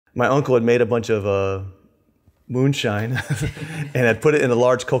My uncle had made a bunch of moonshine and had put it in a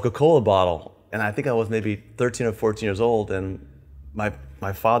large Coca-Cola bottle. And I think I was maybe 13 or 14 years old, and my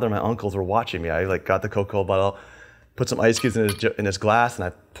father and my uncles were watching me. I like got the Coca-Cola bottle, put some ice cubes in this glass, and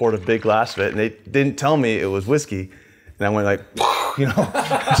I poured a big glass of it, and they didn't tell me it was whiskey. And I went like, you know,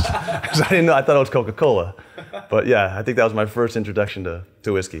 because I didn't know, I thought it was Coca-Cola. But yeah, I think that was my first introduction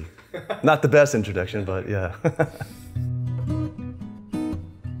to whiskey. Not the best introduction, but yeah.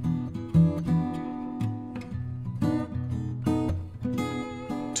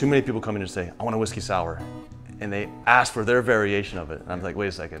 Too many people come in and say, I want a whiskey sour. And they ask for their variation of it. And I'm like, wait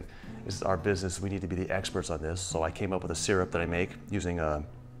a second, this is our business. We need to be the experts on this. So I came up with a syrup that I make using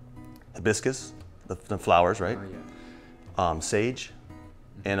hibiscus, the flowers, right? Oh, yeah. Sage,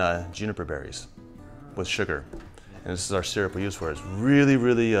 and juniper berries with sugar. And this is our syrup we use for it. It's really,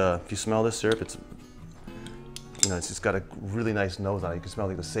 really, if you smell this syrup, it's, you know, it's just got a really nice nose on it. You can smell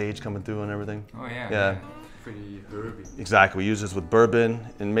like the sage coming through and everything. Oh yeah. Yeah. Pretty herby. Exactly. We use this with bourbon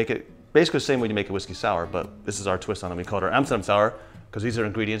and make it basically the same way you make a whiskey sour, but this is our twist on it. We call it our Amsterdam sour because these are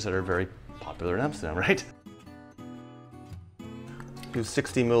ingredients that are very popular in Amsterdam, right? Use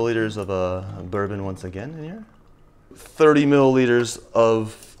 60 milliliters of bourbon once again in here. 30 milliliters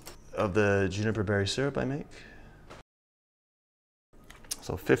of the juniper berry syrup I make.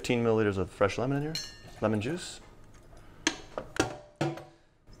 So 15 milliliters of fresh lemon in here, lemon juice.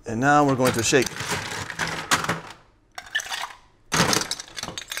 And now we're going to shake.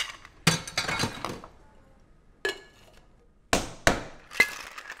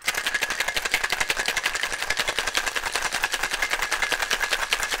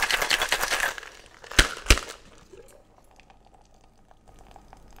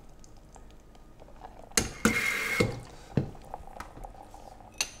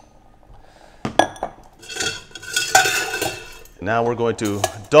 Now we're going to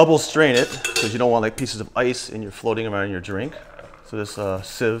double strain it because you don't want like pieces of ice in your floating around in your drink. So this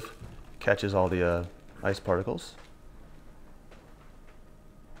sieve catches all the ice particles.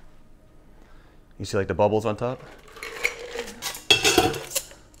 You see like the bubbles on top?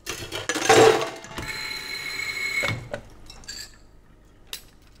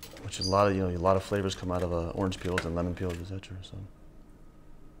 Which is a lot of flavors come out of orange peels and lemon peels, etc. So.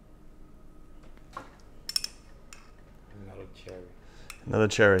 Another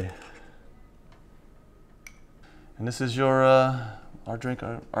cherry. And this is your our drink,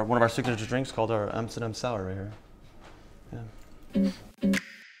 one of our signature drinks called our Amsterdam sour right here. Yeah.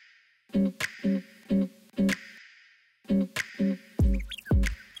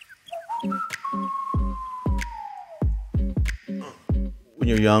 When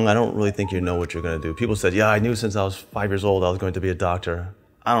you're young, I don't really think you know what you're going to do. People said, yeah, I knew since I was 5 years old I was going to be a doctor.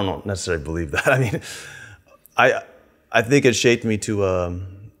 I don't necessarily believe that. I mean, I think it shaped me to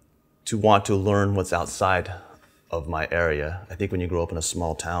want to learn what's outside of my area. I think when you grow up in a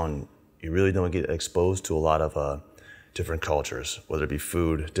small town, you really don't get exposed to a lot of different cultures, whether it be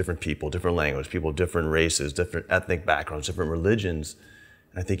food, different people, different language, people of different races, different ethnic backgrounds, different religions.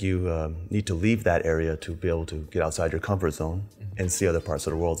 And I think you need to leave that area to be able to get outside your comfort zone and see other parts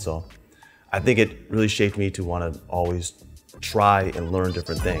of the world. So I think it really shaped me to want to always try and learn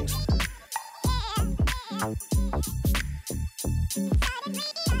different things.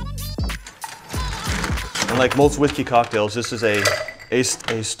 And like most whiskey cocktails, this is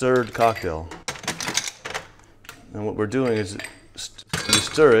a stirred cocktail. And what we're doing is, when you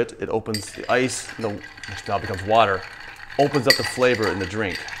stir it, it opens the ice, which now becomes water, opens up the flavor in the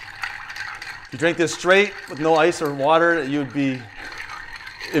drink. If you drink this straight with no ice or water, it'd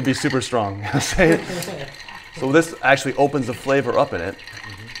be super strong. You know what I'm saying? So this actually opens the flavor up in it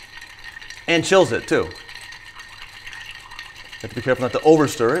and chills it too. You have to be careful not to over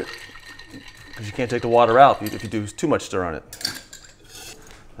stir it, because you can't take the water out if you do too much stir on it.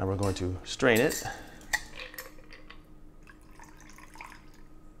 Now we're going to strain it.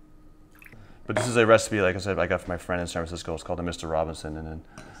 But this is a recipe, like I said, I got from my friend in San Francisco. It's called the Mr. Robinson. And then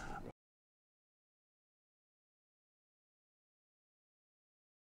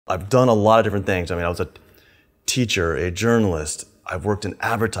I've done a lot of different things. I mean, I was a teacher, a journalist. I've worked in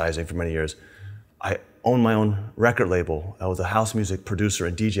advertising for many years. I own my own record label. I was a house music producer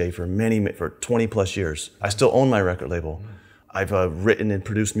and DJ for 20 plus years. I still own my record label. I've written and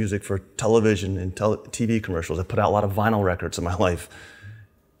produced music for television and TV commercials. I put out a lot of vinyl records in my life.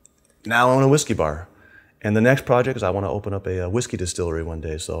 Now I own a whiskey bar. And the next project is I want to open up a whiskey distillery one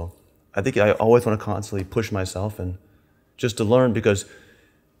day. So I think I always want to constantly push myself and just to learn, because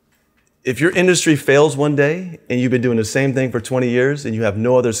if your industry fails one day and you've been doing the same thing for 20 years and you have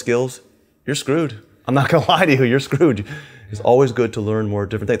no other skills, you're screwed. I'm not gonna lie to you, you're screwed. It's always good to learn more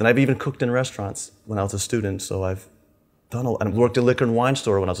different things. And I've even cooked in restaurants when I was a student, so I've done a lot. And worked at a liquor and wine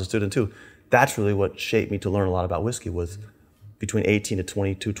store when I was a student too. That's really what shaped me to learn a lot about whiskey, was between 18 to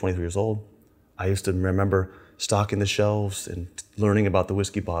 22, 23 years old. I used to remember stocking the shelves and learning about the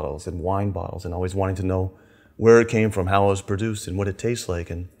whiskey bottles and wine bottles and always wanting to know where it came from, how it was produced, and what it tastes like.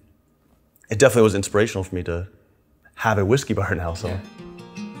 And it definitely was inspirational for me to have a whiskey bar now. So. Yeah.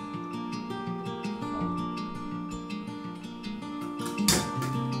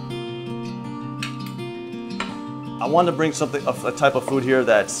 I wanted to bring something, a type of food here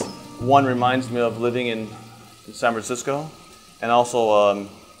that's, one, reminds me of living in San Francisco, and also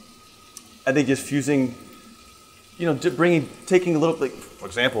I think just fusing, taking a little bit, for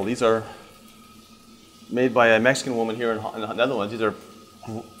example, these are made by a Mexican woman here in the Netherlands. These are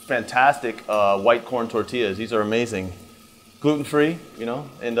fantastic white corn tortillas. These are amazing. Gluten-free,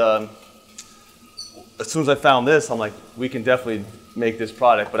 and as soon as I found this, I'm like, we can definitely make this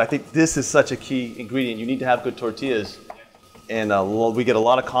product. But I think this is such a key ingredient. You need to have good tortillas. And we get a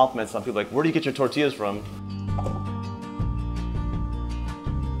lot of compliments on people like, where do you get your tortillas from?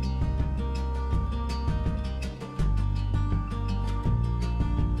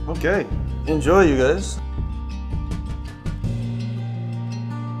 Okay, enjoy, you guys.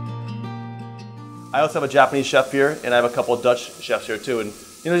 I also have a Japanese chef here, and I have a couple of Dutch chefs here too. And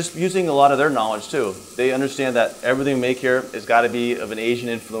just using a lot of their knowledge too. They understand that everything we make here has got to be of an Asian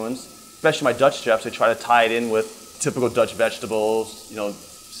influence. Especially my Dutch chefs, they try to tie it in with typical Dutch vegetables,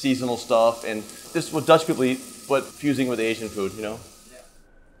 seasonal stuff, and this is what Dutch people eat, but fusing with Asian food, Yeah.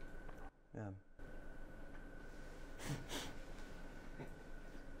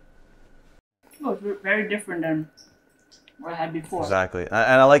 Well, it's very different than what I had before. Exactly, and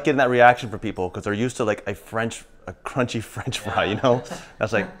I like getting that reaction from people because they're used to like a crunchy French fry,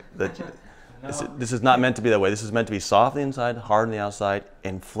 That's like, this is not meant to be that way. This is meant to be soft on the inside, hard on the outside,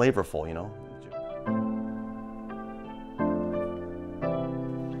 and flavorful,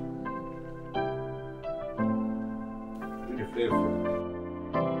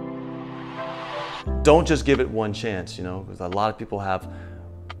 Don't just give it one chance, because a lot of people have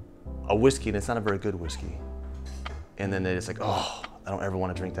a whiskey and it's not a very good whiskey. And then they're just like, oh, I don't ever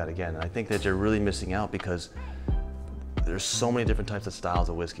want to drink that again. And I think that you're really missing out because there's so many different types of styles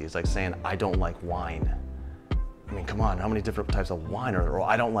of whiskey. It's like saying, I don't like wine. I mean, come on, how many different types of wine are there? Or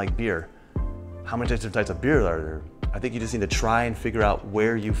I don't like beer. How many different types of beer are there? I think you just need to try and figure out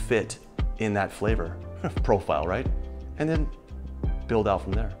where you fit in that flavor profile, right? And then build out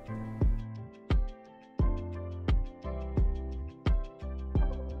from there.